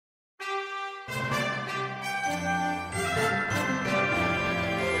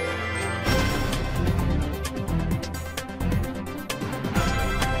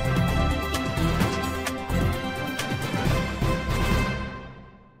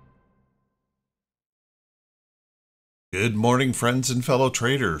Good morning, friends and fellow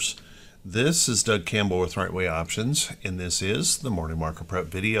traders. This is Doug Campbell with Right Way Options, and this is the morning market prep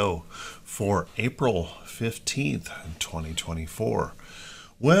video for April 15th, 2024.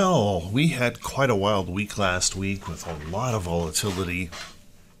 Well, we had quite a wild week last week with a lot of volatility.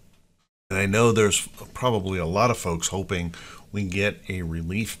 And I know there's probably a lot of folks hoping we get a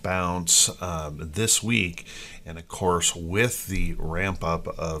relief bounce this week. And of course, with the ramp up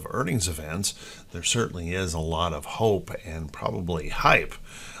of earnings events, there certainly is a lot of hope and probably hype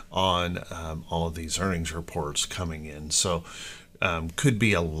on all of these earnings reports coming in. So could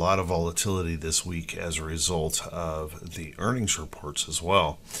be a lot of volatility this week as a result of the earnings reports as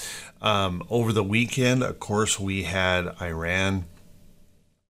well. Over the weekend, of course, we had Iran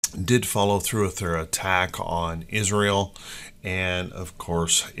did follow through with their attack on Israel. And of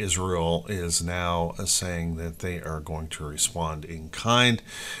course, Israel is now saying that they are going to respond in kind.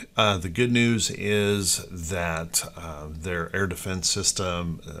 The good news is that their air defense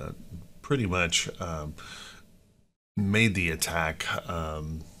system pretty much made the attack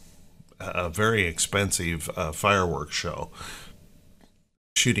a very expensive fireworks show,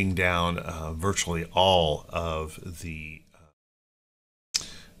 shooting down virtually all of the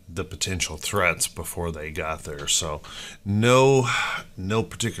potential threats before they got there. So no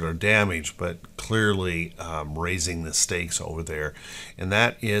particular damage, but clearly raising the stakes over there. And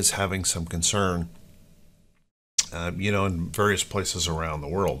that is having some concern, in various places around the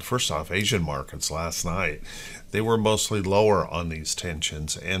world. First off, Asian markets last night, they were mostly lower on these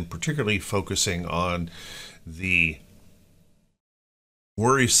tensions, and particularly focusing on the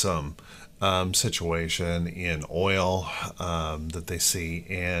worrisome situation in oil that they see,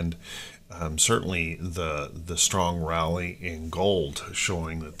 and certainly the strong rally in gold,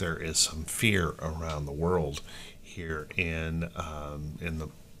 showing that there is some fear around the world here in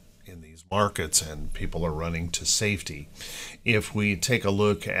these markets, and people are running to safety. If we take a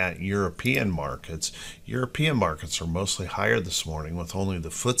look at European markets are mostly higher this morning, with only the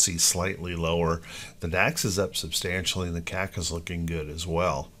FTSE slightly lower. The DAX is up substantially, and the CAC is looking good as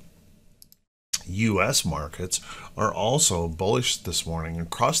well. U.S. markets are also bullish this morning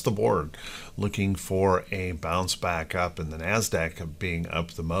across the board, looking for a bounce back up, and the NASDAQ being up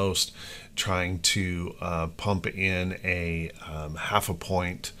the most, trying to pump in a half a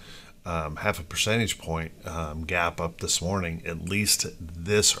percentage point gap up this morning, at least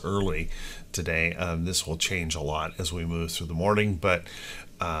this early today. This will change a lot as we move through the morning, but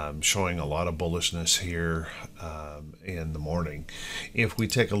showing a lot of bullishness here in the morning. If we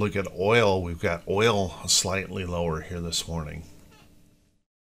take a look at oil, we've got oil slightly lower here this morning.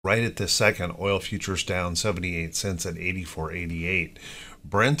 Right at this second, oil futures down 78 cents at 84.88.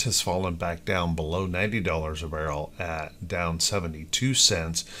 Brent has fallen back down below $90 a barrel at down 72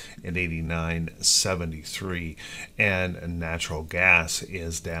 cents at 89.73. And natural gas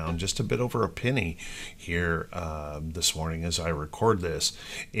is down just a bit over a penny here this morning as I record this.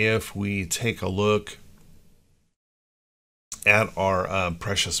 If we take a look at our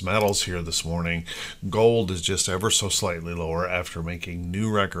precious metals here this morning, gold is just ever so slightly lower after making new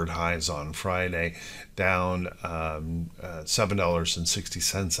record highs on Friday, down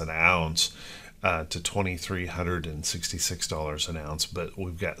 $7.60 an ounce to $2,366 an ounce. But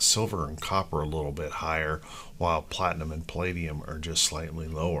we've got silver and copper a little bit higher, while platinum and palladium are just slightly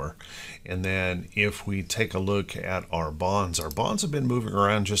lower. And then if we take a look at our bonds have been moving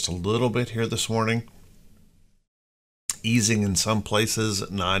around just a little bit here this morning, easing in some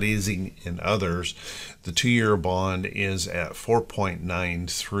places, not easing in others. The 2-year bond is at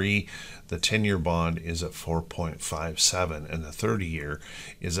 4.93, the 10-year bond is at 4.57, and the 30-year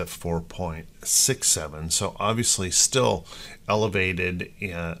is at 4.67. So obviously still elevated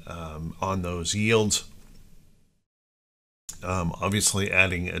on those yields. Obviously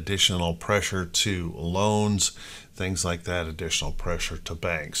adding additional pressure to loans, things like that, additional pressure to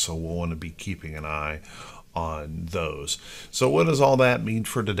banks. So we'll want to be keeping an eye on those. So what does all that mean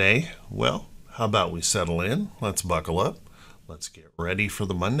for today? Well, how about we settle in? Let's buckle up. Let's get ready for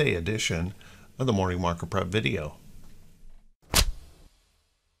the Monday edition of the Morning Market Prep video.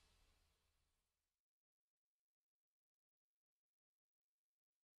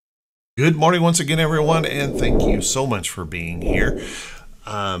 Good morning once again, everyone, and thank you so much for being here.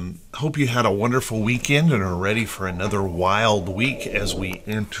 Hope you had a wonderful weekend and are ready for another wild week as we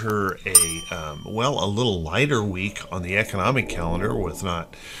enter a little lighter week on the economic calendar, with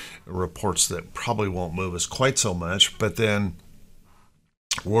not reports that probably won't move us quite so much, but then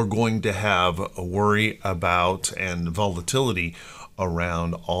we're going to have a worry about and volatility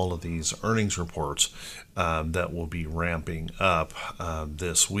around all of these earnings reports. that will be ramping up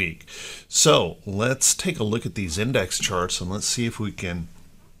this week. So let's take a look at these index charts and let's see if we can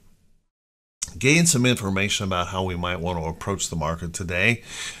gain some information about how we might want to approach the market today.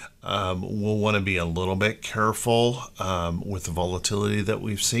 We'll want to be a little bit careful with the volatility that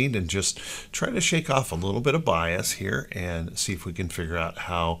we've seen and just try to shake off a little bit of bias here and see if we can figure out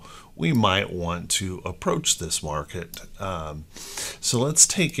how we might want to approach this market. So let's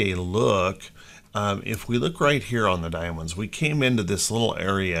take a look. If we look right here on the diamonds, we came into this little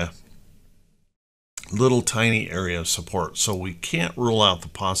area, little tiny area of support. So we can't rule out the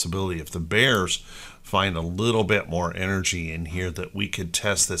possibility if the bears find a little bit more energy in here that we could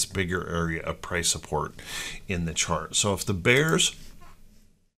test this bigger area of price support in the chart. So if the bears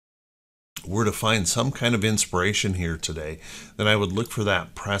were to find some kind of inspiration here today, then I would look for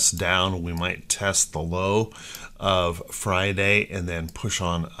that press down. We might test the low of Friday and then push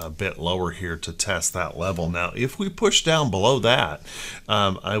on a bit lower here to test that level. Now, if we push down below that,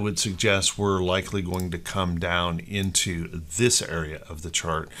 I would suggest we're likely going to come down into this area of the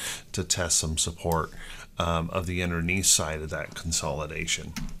chart to test some support of the underneath side of that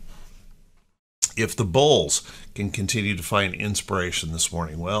consolidation. If the bulls can continue to find inspiration this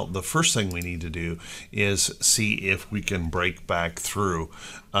morning, well, the first thing we need to do is see if we can break back through.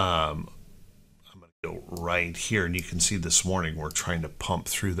 I'm going to go right here, and you can see this morning we're trying to pump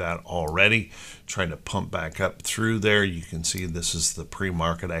through that already, trying to pump back up through there. You can see this is the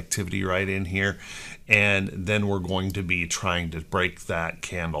pre-market activity right in here, and then we're going to be trying to break that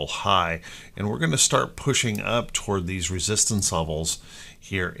candle high, and we're going to start pushing up toward these resistance levels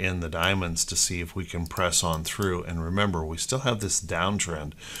here in the diamonds to see if we can press on through. And remember, we still have this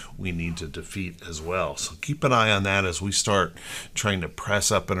downtrend we need to defeat as well. So keep an eye on that as we start trying to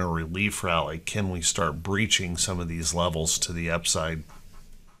press up in a relief rally. Can we start breaching some of these levels to the upside?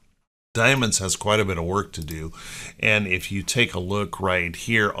 Diamonds has quite a bit of work to do, and if you take a look right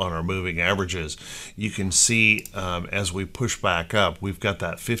here on our moving averages, you can see as we push back up, we've got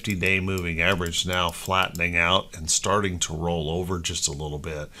that 50-day moving average now flattening out and starting to roll over just a little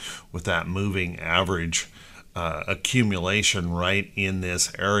bit with that moving average accumulation right in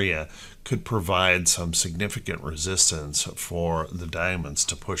this area could provide some significant resistance for the diamonds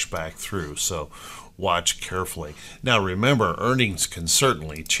to push back through. So watch carefully. Now remember, earnings can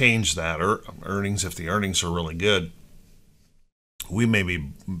certainly change that. Earnings, if the earnings are really good, we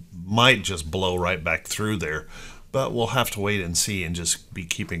might just blow right back through there, but we'll have to wait and see and just be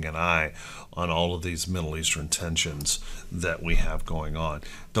keeping an eye on all of these Middle Eastern tensions that we have going on.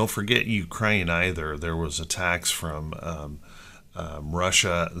 Don't forget Ukraine either. There was attacks from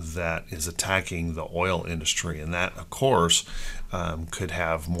Russia that is attacking the oil industry, and that, of course, could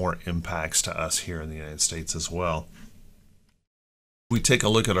have more impacts to us here in the United States as well. We take a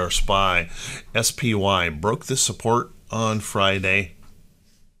look at our SPY. SPY broke this support on Friday,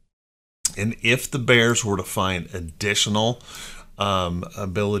 and if the bears were to find additional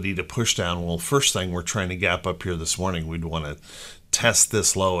ability to push down, well, first thing, we're trying to gap up here this morning. We'd want to test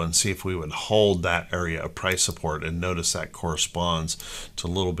this low and see if we would hold that area of price support, and notice that corresponds to a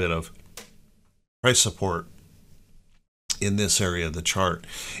little bit of price support in this area of the chart.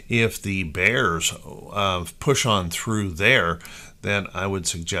 If the bears push on through there, then I would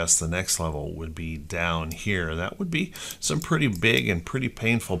suggest the next level would be down here. That would be some pretty big and pretty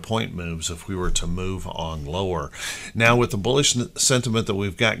painful point moves if we were to move on lower. Now, with the bullish sentiment that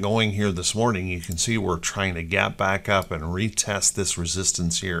we've got going here this morning, you can see we're trying to gap back up and retest this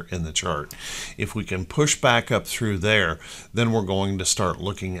resistance here in the chart. If we can push back up through there, then we're going to start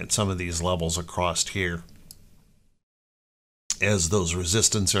looking at some of these levels across here as those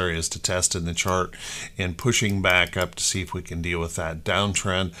resistance areas to test in the chart, and pushing back up to see if we can deal with that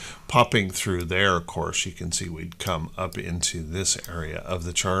downtrend. Popping through there, of course, you can see we'd come up into this area of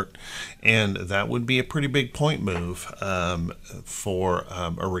the chart, and that would be a pretty big point move for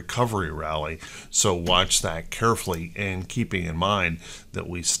a recovery rally. So watch that carefully, and keeping in mind that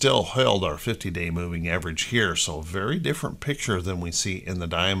we still held our 50-day moving average here. So a very different picture than we see in the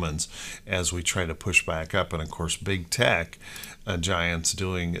diamonds as we try to push back up. And of course, big tech giants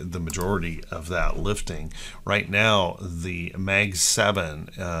doing the majority of that lifting. Right now, the Mag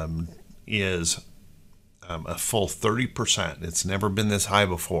 7 is a full 30%. It's never been this high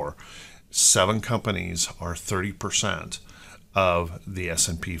before. 7 companies are 30% of the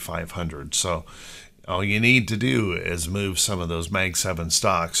S&P 500. So all you need to do is move some of those Mag 7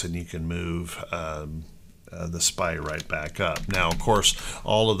 stocks, and you can move the SPY right back up. Now, of course,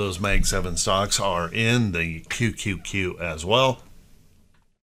 all of those Mag 7 stocks are in the QQQ as well.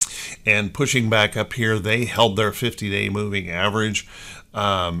 And pushing back up here, they held their 50-day moving average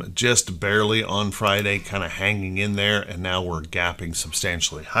just barely on Friday, kind of hanging in there, and now we're gapping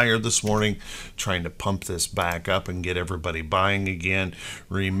substantially higher this morning, trying to pump this back up and get everybody buying again.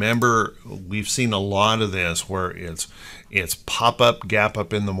 Remember, we've seen a lot of this where it's pop up, gap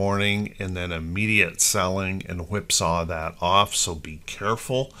up in the morning, and then immediate selling and whipsaw that off. So be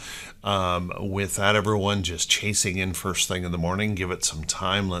careful with that, everyone. Just chasing in first thing in the morning. Give it some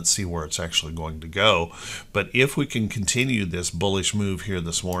time. Let's see where it's actually going to go. But if we can continue this bullish move here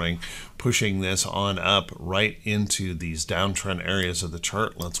this morning, pushing this on up right into these downtrend areas of the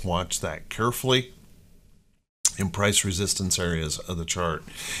chart, let's watch that carefully. In price resistance areas of the chart.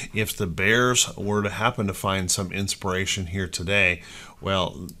 If the bears were to happen to find some inspiration here today,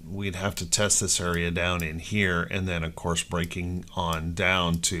 well, we'd have to test this area down in here, and then of course breaking on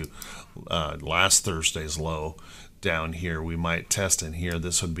down to last Thursday's low down here. We might test in here.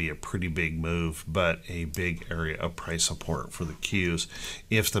 This would be a pretty big move, but a big area of price support for the Qs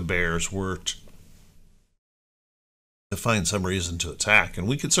if the bears were to find some reason to attack. And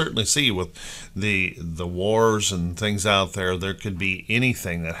we could certainly see with the wars and things out there, there could be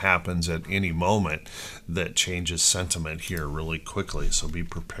anything that happens at any moment that changes sentiment here really quickly. So be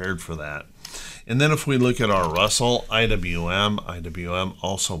prepared for that. And then if we look at our Russell IWM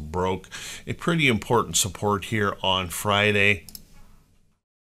also broke a pretty important support here on Friday.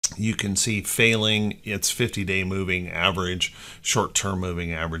 You can see failing its 50-day moving average, short-term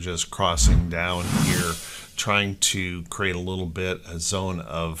moving averages, crossing down here, trying to create a little bit a zone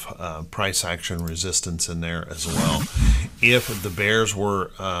of price action resistance in there as well. If the bears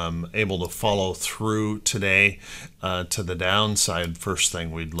were able to follow through today to the downside, first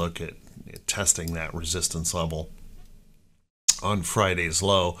thing we'd look at testing that resistance level on Friday's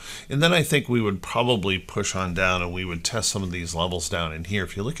low, and then I think we would probably push on down and we would test some of these levels down in here.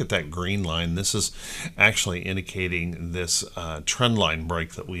 If you look at that green line, this is actually indicating this trend line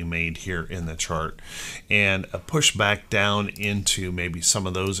break that we made here in the chart, and a push back down into maybe some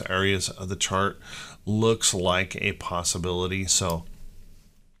of those areas of the chart looks like a possibility. So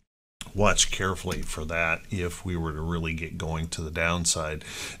watch carefully for that if we were to really get going to the downside.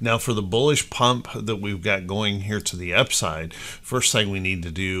 Now for the bullish pump that we've got going here to the upside, first thing we need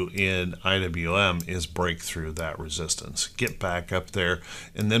to do in IWM is break through that resistance, get back up there,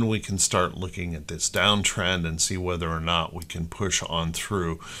 and then we can start looking at this downtrend and see whether or not we can push on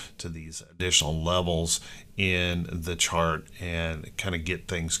through to these additional levels in the chart and kind of get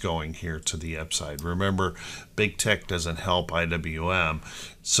things going here to the upside. Remember, big tech doesn't help IWM,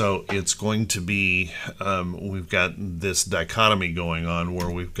 so it's going to be we've got this dichotomy going on where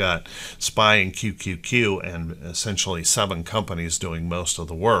we've got SPY and QQQ and essentially 7 companies doing most of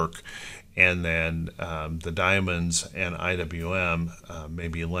the work, and then the diamonds and IWM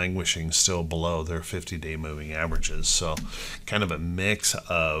maybe languishing still below their 50-day moving averages. So kind of a mix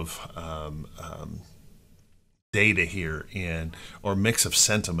of data here or mix of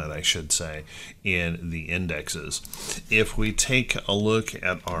sentiment, I should say, in the indexes. If we take a look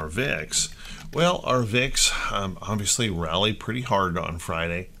at our VIX, well, our VIX obviously rallied pretty hard on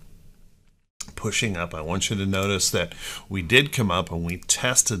Friday, pushing up. I want you to notice that we did come up and we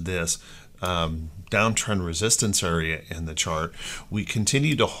tested this downtrend resistance area in the chart. We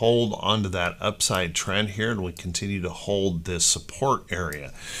continue to hold onto that upside trend here, and we continue to hold this support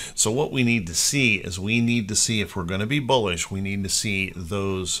area. So what we need to see is we need to see, if we're going to be bullish, we need to see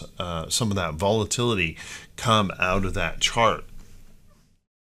those some of that volatility come out of that chart.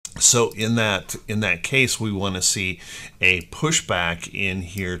 So in that case, we want to see a pushback in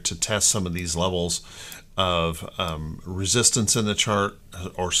here to test some of these levels of resistance in the chart,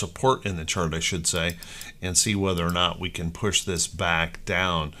 or support in the chart, I should say, and see whether or not we can push this back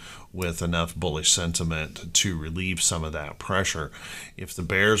down with enough bullish sentiment to relieve some of that pressure. If the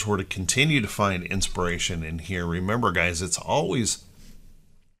bears were to continue to find inspiration in here, remember guys, it's always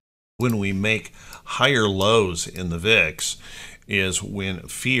when we make higher lows in the VIX is when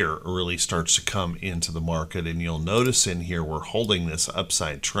fear really starts to come into the market. And you'll notice in here we're holding this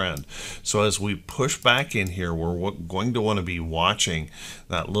upside trend. So as we push back in here, we're going to want to be watching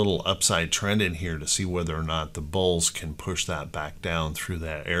that little upside trend in here to see whether or not the bulls can push that back down through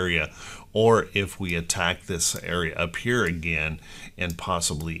that area, or if we attack this area up here again and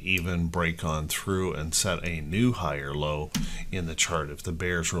possibly even break on through and set a new higher low in the chart if the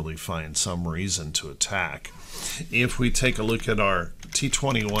bears really find some reason to attack. If we take a look at our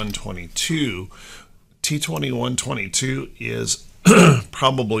T2122, T2122 is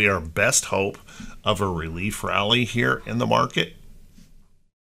probably our best hope of a relief rally here in the market.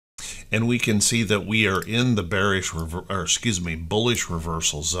 and we can see that we are in the bullish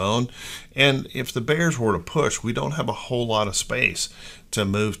reversal zone. And if the bears were to push, we don't have a whole lot of space to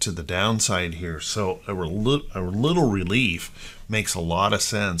move to the downside here. So a little relief makes a lot of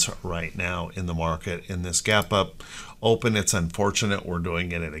sense right now in the market. In this gap up open, it's unfortunate we're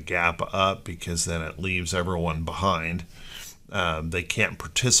doing it at a gap up, because then it leaves everyone behind. They can't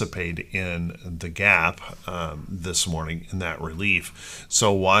participate in the gap this morning in that relief.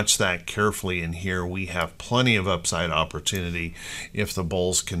 So watch that carefully. And here we have plenty of upside opportunity if the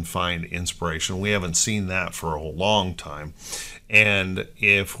bulls can find inspiration. We haven't seen that for a long time. And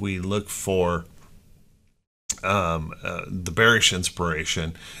if we look for the bearish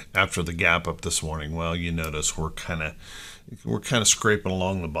inspiration after the gap up this morning, well, you notice we're kind of scraping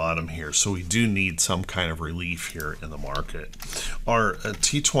along the bottom here, so we do need some kind of relief here in the market. Our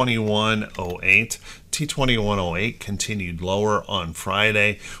T2108 continued lower on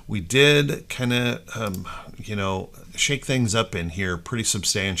Friday. We did kind of shake things up in here pretty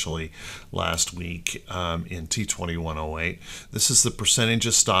substantially last week in T2108. This is the percentage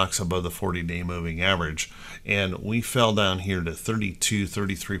of stocks above the 40-day moving average, and we fell down here to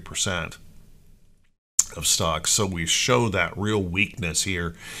 33% of stocks. So we show that real weakness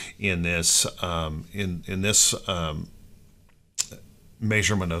here in this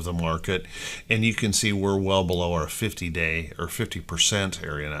measurement of the market, and you can see we're well below our 50-day or 50%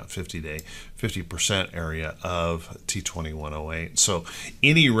 area, not 50-day, 50% area of T2108. So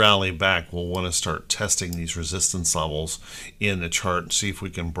any rally back, we'll want to start testing these resistance levels in the chart and see if we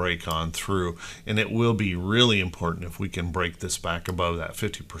can break on through. And it will be really important if we can break this back above that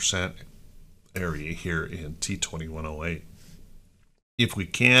 50% area here in T2108. If we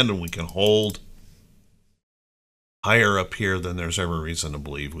can, and we can hold higher up here, then there's every reason to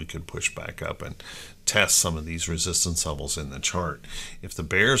believe we could push back up and test some of these resistance levels in the chart. If the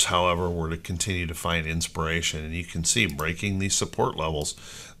bears, however, were to continue to find inspiration, and you can see breaking these support levels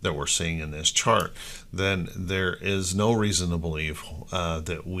that we're seeing in this chart, then there is no reason to believe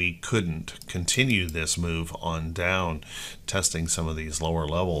that we couldn't continue this move on down, testing some of these lower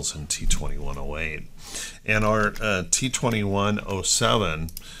levels in T2108. And our T2107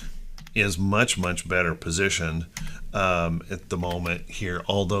 is much better positioned at the moment here,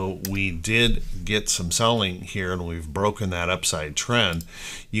 although we did get some selling here and we've broken that upside trend.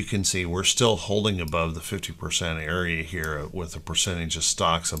 You can see we're still holding above the 50% area here with a percentage of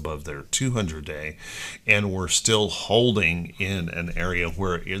stocks above their 200-day, and we're still holding in an area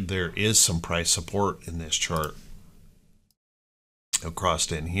where there is some price support in this chart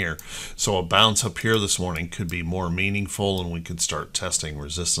across in here. So a bounce up here this morning could be more meaningful, and we could start testing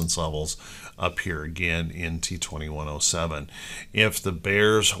resistance levels up here again in T2107. If the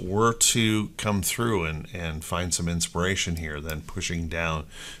bears were to come through and find some inspiration here, then pushing down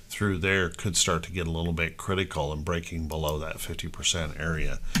through there could start to get a little bit critical and breaking below that 50%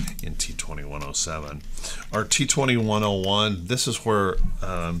 area in T2107. Our T2101, this is where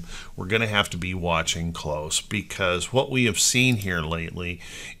we're going to have to be watching close, because what we have seen here lately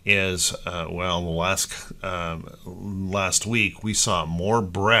is, well, last week we saw more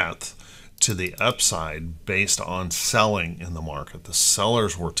breadth to the upside based on selling in the market. The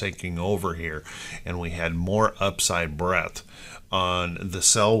sellers were taking over here, and we had more upside breadth on the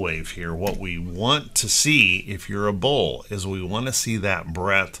sell wave here. What we want to see, if you're a bull, is we want to see that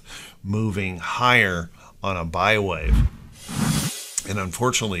breadth moving higher on a buy wave. And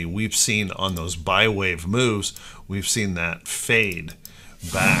unfortunately, we've seen on those buy wave moves, we've seen that fade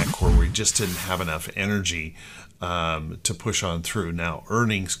back where we just didn't have enough energy to push on through. Now,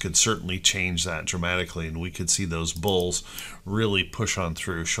 earnings could certainly change that dramatically, and we could see those bulls really push on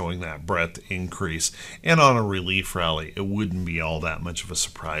through, showing that breadth increase. And on a relief rally, it wouldn't be all that much of a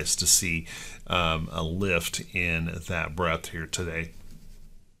surprise to see a lift in that breadth here today.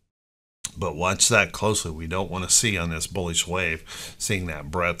 But watch that closely. We don't want to see on this bullish wave, seeing that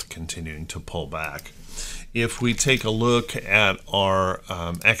breadth continuing to pull back. If we take a look at our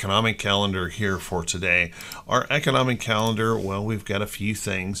economic calendar here for today, our economic calendar, well, we've got a few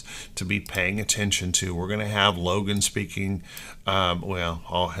things to be paying attention to. We're going to have Logan speaking,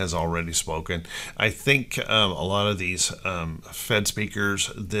 has already spoken. I think a lot of these Fed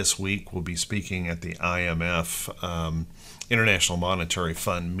speakers this week will be speaking at the IMF International Monetary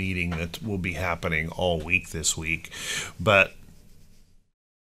Fund meeting that will be happening all week this week. But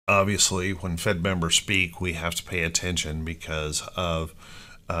obviously, when Fed members speak, we have to pay attention because of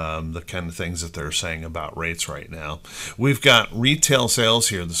the kind of things that they're saying about rates right now. We've got retail sales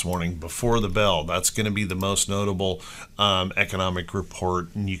here this morning before the bell. That's going to be the most notable economic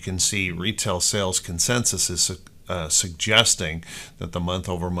report. And you can see retail sales consensus is suggesting that the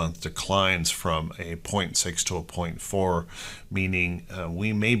month-over-month declines from a 0.6 to a 0.4, meaning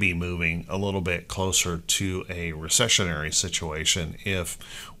we may be moving a little bit closer to a recessionary situation if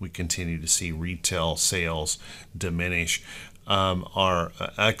we continue to see retail sales diminish. Our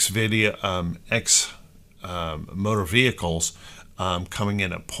motor vehicles coming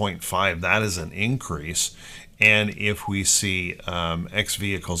in at 0.5, that is an increase. And if we see X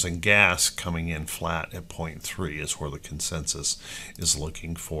vehicles and gas coming in flat at 0.3 is where the consensus is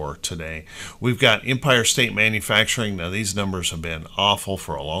looking for today. We've got Empire State Manufacturing. Now these numbers have been awful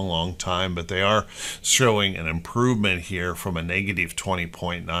for a long time, but they are showing an improvement here from a negative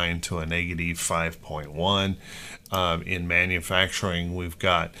 20.9 to a negative 5.1. In manufacturing, we've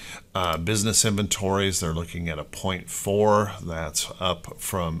got business inventories. They're looking at a 0.4. That's up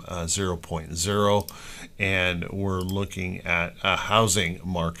from 0.0. And we're looking at a housing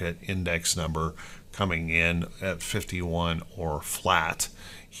market index number coming in at 51 or flat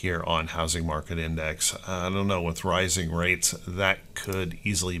here on housing market index. I don't know, with rising rates, that could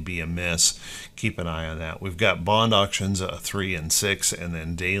easily be a miss. Keep an eye on that. We've got bond auctions 3 and 6, and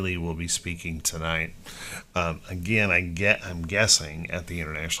then daily will be speaking tonight. Again, I'm guessing at the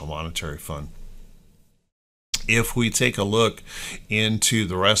International Monetary Fund. If we take a look into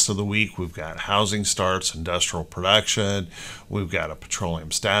the rest of the week, we've got housing starts, industrial production, we've got a petroleum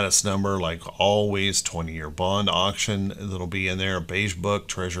status number, like always, 20-year bond auction that'll be in there, beige book,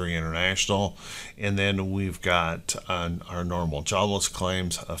 Treasury International, and then we've got our normal jobless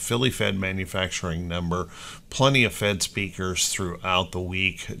claims, a Philly Fed manufacturing number, plenty of Fed speakers throughout the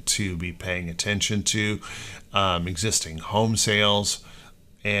week to be paying attention to, existing home sales,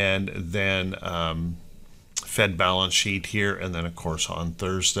 and then Fed balance sheet here, and then of course on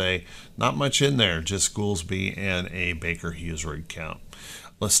Thursday, not much in there, just Goolsbee and a Baker Hughes rig count.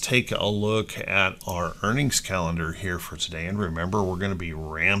 Let's take a look at our earnings calendar here for today, and remember, we're going to be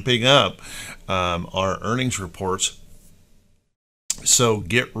ramping up our earnings reports, so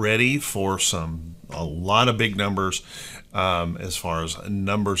get ready for a lot of big numbers as far as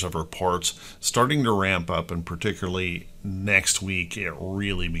numbers of reports starting to ramp up, and particularly next week it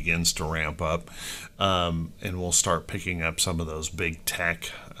really begins to ramp up, and we'll start picking up some of those big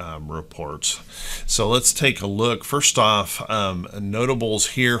tech reports. So let's take a look. First off, notables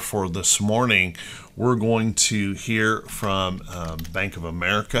here for this morning. We're going to hear from Bank of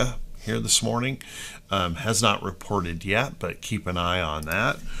America here this morning. Has not reported yet, but keep an eye on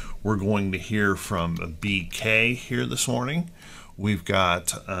that. We're going to hear from BK here this morning. We've got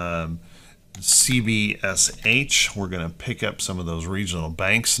CBSH. We're going to pick up some of those regional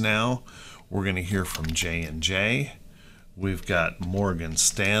banks now. We're going to hear from J&J. We've got Morgan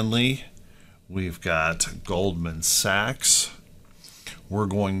Stanley. We've got Goldman Sachs. We're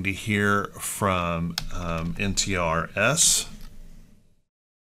going to hear from NTRS.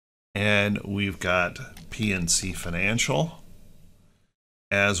 And we've got PNC Financial,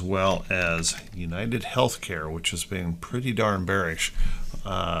 as well as United Healthcare, which has been pretty darn bearish,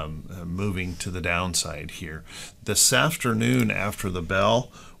 moving to the downside here. This afternoon after the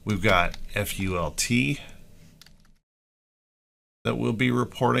bell, we've got FULT that we'll be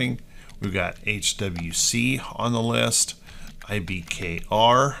reporting. We've got HWC on the list,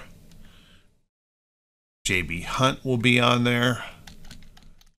 IBKR, JB Hunt will be on there,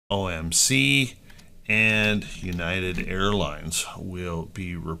 OMC, and United Airlines will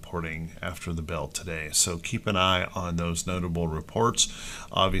be reporting after the bell today. So keep an eye on those notable reports.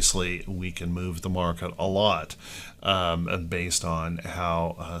 Obviously, we can move the market a lot based on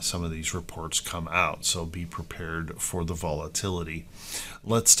how some of these reports come out. So be prepared for the volatility.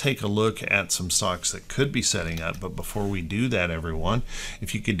 Let's take a look at some stocks that could be setting up. But before we do that, everyone,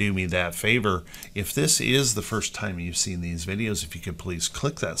 if you could do me that favor, if this is the first time you've seen these videos, if you could please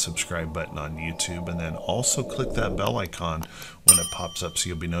click that subscribe button on YouTube, and then also click that bell icon when it pops up so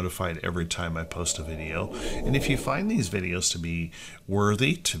you'll be notified every time I post a video. And if you find these videos to be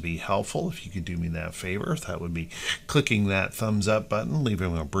worthy, to be helpful, if you could do me that favor, that would be clicking that thumbs up button,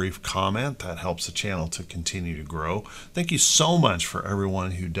 leaving a brief comment. That helps the channel to continue to grow. Thank you so much for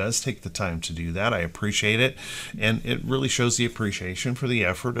everyone who does take the time to do that. I appreciate it, and it really shows the appreciation for the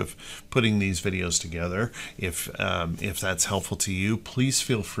effort of putting these videos together. If that's helpful to you, please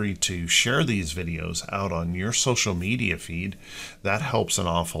feel free to share these videos out on your social media feed. That helps an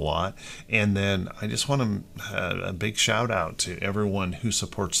awful lot. And then I just want a big shout out to everyone who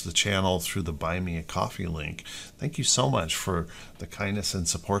supports the channel through the Buy Me a Coffee link. Thank you so much for the kindness and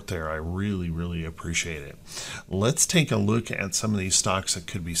support there. I really appreciate it. Let's take a look at some of these stocks that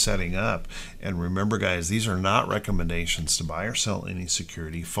could be setting up. And remember, guys, these are not recommendations to buy or sell any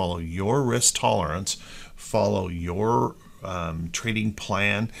security. Follow your risk tolerance. follow your trading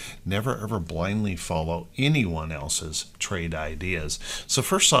plan. Never ever blindly follow anyone else's trade ideas. So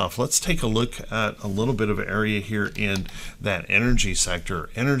first off, let's take a look at a little bit of area here in that energy sector.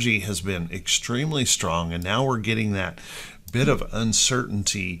 Energy has been extremely strong, and now we're getting that bit of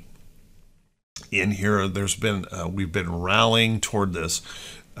uncertainty in here. We've been rallying toward this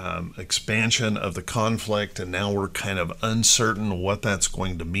expansion of the conflict, and now we're kind of uncertain what that's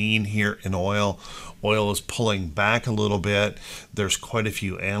going to mean here in oil. Oil is pulling back a little bit. There's quite a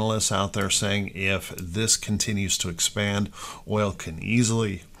few analysts out there saying if this continues to expand, oil can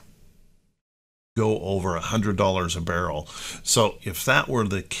easily go over $100 a barrel. So if that were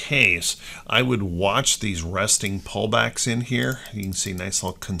the case, I would watch these resting pullbacks in here. You can see nice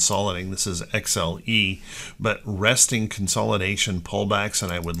little consolidating. This is XLE, but resting consolidation pullbacks,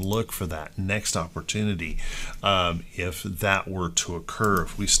 and I would look for that next opportunity if that were to occur.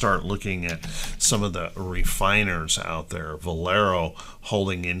 If we start looking at some of the refiners out there, Valero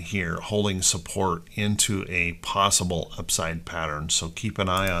holding in here, holding support into a possible upside pattern. So keep an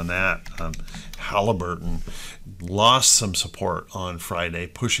eye on that. Halliburton lost some support on Friday,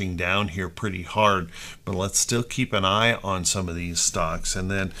 pushing down here pretty hard, but let's still keep an eye on some of these stocks. And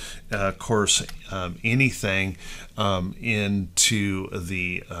then, of course, anything into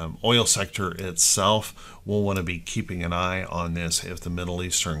the oil sector itself, we'll want to be keeping an eye on this if the Middle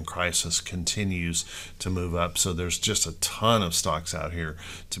Eastern crisis continues to move up. So there's just a ton of stocks out here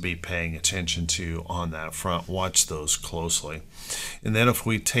to be paying attention to on that front. Watch those closely. And then if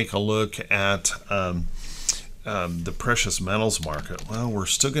we take a look at the precious metals market, well, we're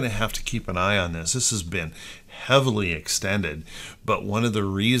still going to have to keep an eye on this. This has been heavily extended, but one of the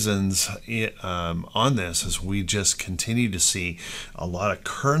reasons on this is we just continue to see a lot of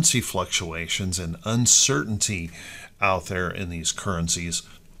currency fluctuations and uncertainty out there in these currencies,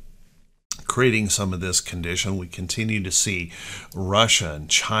 creating some of this condition. We continue to see Russia and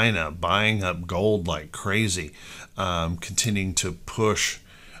China buying up gold like crazy, continuing to push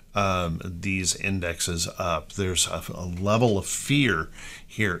these indexes up. There's a level of fear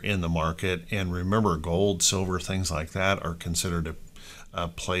here in the market, and remember, gold, silver, things like that are considered a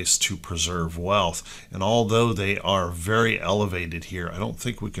place to preserve wealth, and although they are very elevated here, I don't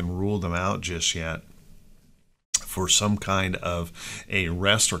think we can rule them out just yet for some kind of a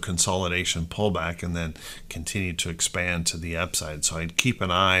rest or consolidation pullback and then continue to expand to the upside. So I'd keep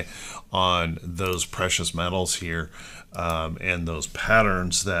an eye on those precious metals here and those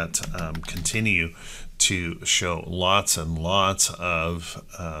patterns that continue to show lots and lots of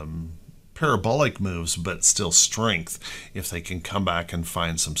parabolic moves, but still strength. If they can come back and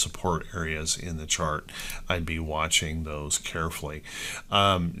find some support areas in the chart, I'd be watching those carefully.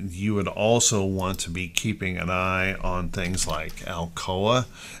 You would also want to be keeping an eye on things like Alcoa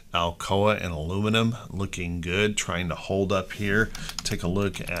and aluminum looking good, trying to hold up here. Take a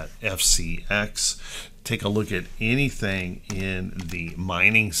look at FCX. Take a look at anything in the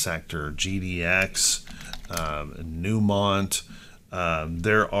mining sector, GDX, Newmont.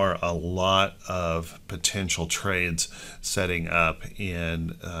 There are a lot of potential trades setting up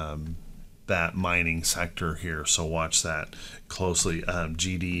in that mining sector here, so watch that closely.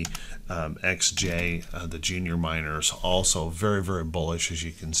 GDXJ, the junior miners, also very, very bullish, as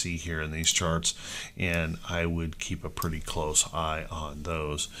you can see here in these charts, and I would keep a pretty close eye on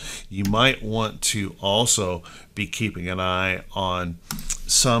those. You might want to also be keeping an eye on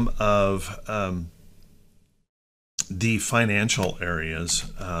some of the financial areas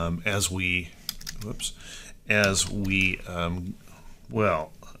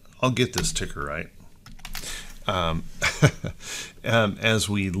well, I'll get this ticker right. As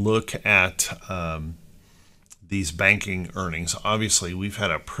we look at these banking earnings, obviously we've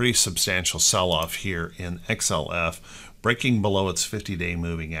had a pretty substantial sell-off here in XLF, breaking below its 50-day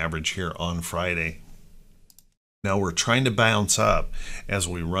moving average here on Friday. Now we're trying to bounce up as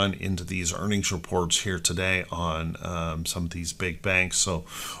we run into these earnings reports here today on some of these big banks. So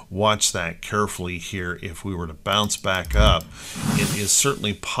watch that carefully here. If we were to bounce back up, it is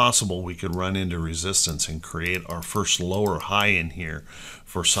certainly possible we could run into resistance and create our first lower high in here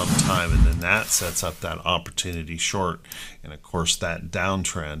for some time, and then that sets up that opportunity short, and of course that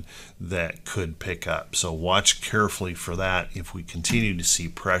downtrend that could pick up. So watch carefully for that if we continue to see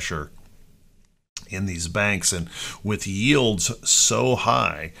pressure in these banks. And with yields so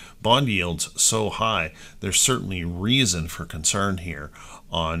high, bond yields so high, there's certainly reason for concern here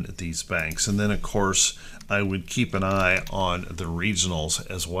on these banks. And then of course I would keep an eye on the regionals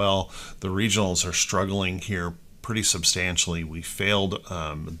as well. The regionals are struggling here pretty substantially. We failed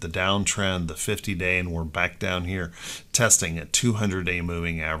the downtrend, the 50-day, and we're back down here testing a 200-day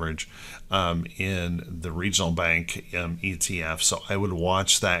moving average in the regional bank ETF. So I would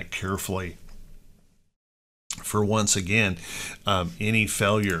watch that carefully for, once again, any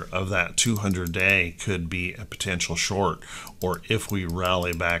failure of that 200-day could be a potential short, or if we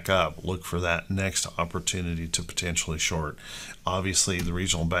rally back up, look for that next opportunity to potentially short. Obviously, the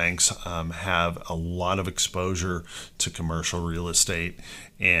regional banks have a lot of exposure to commercial real estate,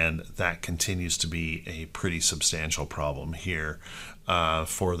 and that continues to be a pretty substantial problem here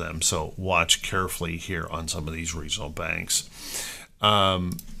for them. So watch carefully here on some of these regional banks.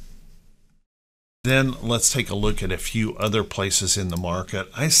 Then let's take a look at a few other places in the market.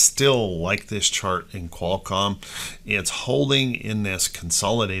 I still like this chart in Qualcomm. It's holding in this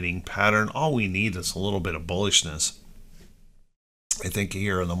consolidating pattern. All we need is a little bit of bullishness, I think,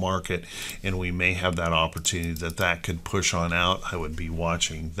 here in the market, and we may have that opportunity that could push on out. I would be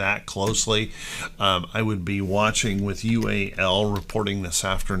watching that closely. I would be watching with UAL reporting this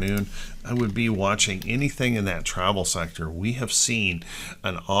afternoon. I would be watching anything in that travel sector. We have seen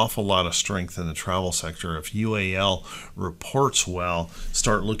an awful lot of strength in the travel sector. If UAL reports well,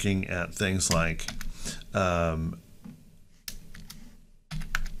 start looking at things like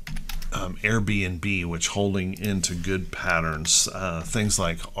Airbnb, which holding into good patterns. Things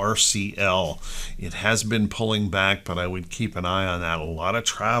like RCL, it has been pulling back, but I would keep an eye on that. A lot of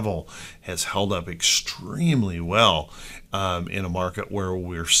travel has held up extremely well in a market where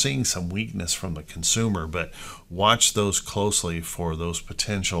we're seeing some weakness from the consumer, but watch those closely for those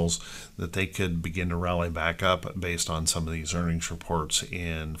potentials that they could begin to rally back up based on some of these earnings reports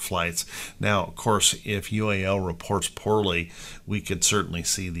in flights. Now, of course, if UAL reports poorly, we could certainly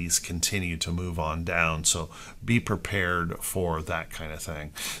see these continue to move on down. So be prepared for that kind of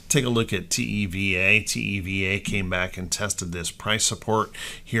thing. Take a look at TEVA. TEVA came back and tested this price support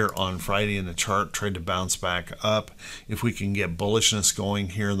here on Friday in the chart, tried to bounce back up. If we can get bullishness going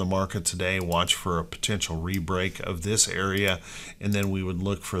here in the market today, watch for a potential re-break of this area, and then we would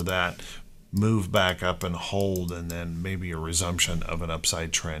look for that move back up and hold, and then maybe a resumption of an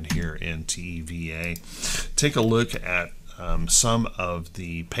upside trend here in TEVA. Take a look at some of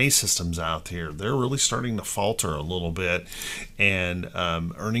the pay systems out here. They're really starting to falter a little bit, and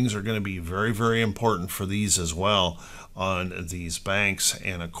earnings are going to be very, very important for these as well on these banks,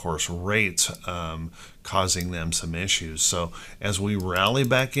 and of course rates causing them some issues. So as we rally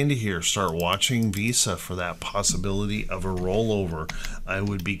back into here, start watching Visa for that possibility of a rollover. I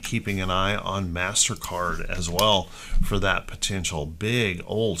would be keeping an eye on MasterCard as well for that potential. Big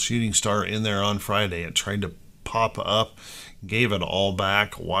old shooting star in there on Friday. It tried to pop up, gave it all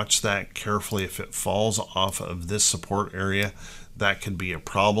back. Watch that carefully. If it falls off of this support area, that could be a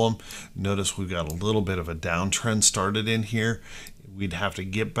problem. Notice we've got a little bit of a downtrend started in here. We'd have to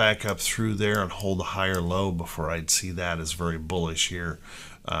get back up through there and hold a higher low before I'd see that as very bullish here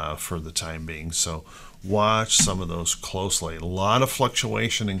for the time being. So watch some of those closely. A lot of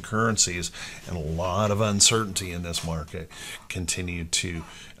fluctuation in currencies and a lot of uncertainty in this market continue to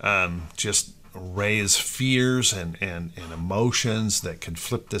just raise fears and emotions that could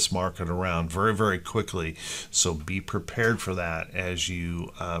flip this market around very, very quickly. So be prepared for that as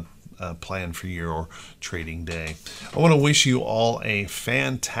you plan for your trading day. I want to wish you all a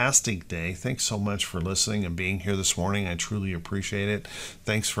fantastic day. Thanks so much for listening and being here this morning. I truly appreciate it.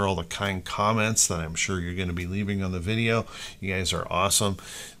 Thanks for all the kind comments that I'm sure you're going to be leaving on the video. You guys are awesome.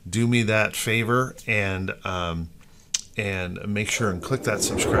 Do me that favor and make sure and click that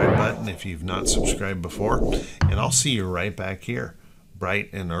subscribe button if you've not subscribed before. And I'll see you right back here,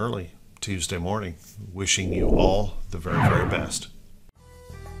 bright and early Tuesday morning. Wishing you all the very, very best.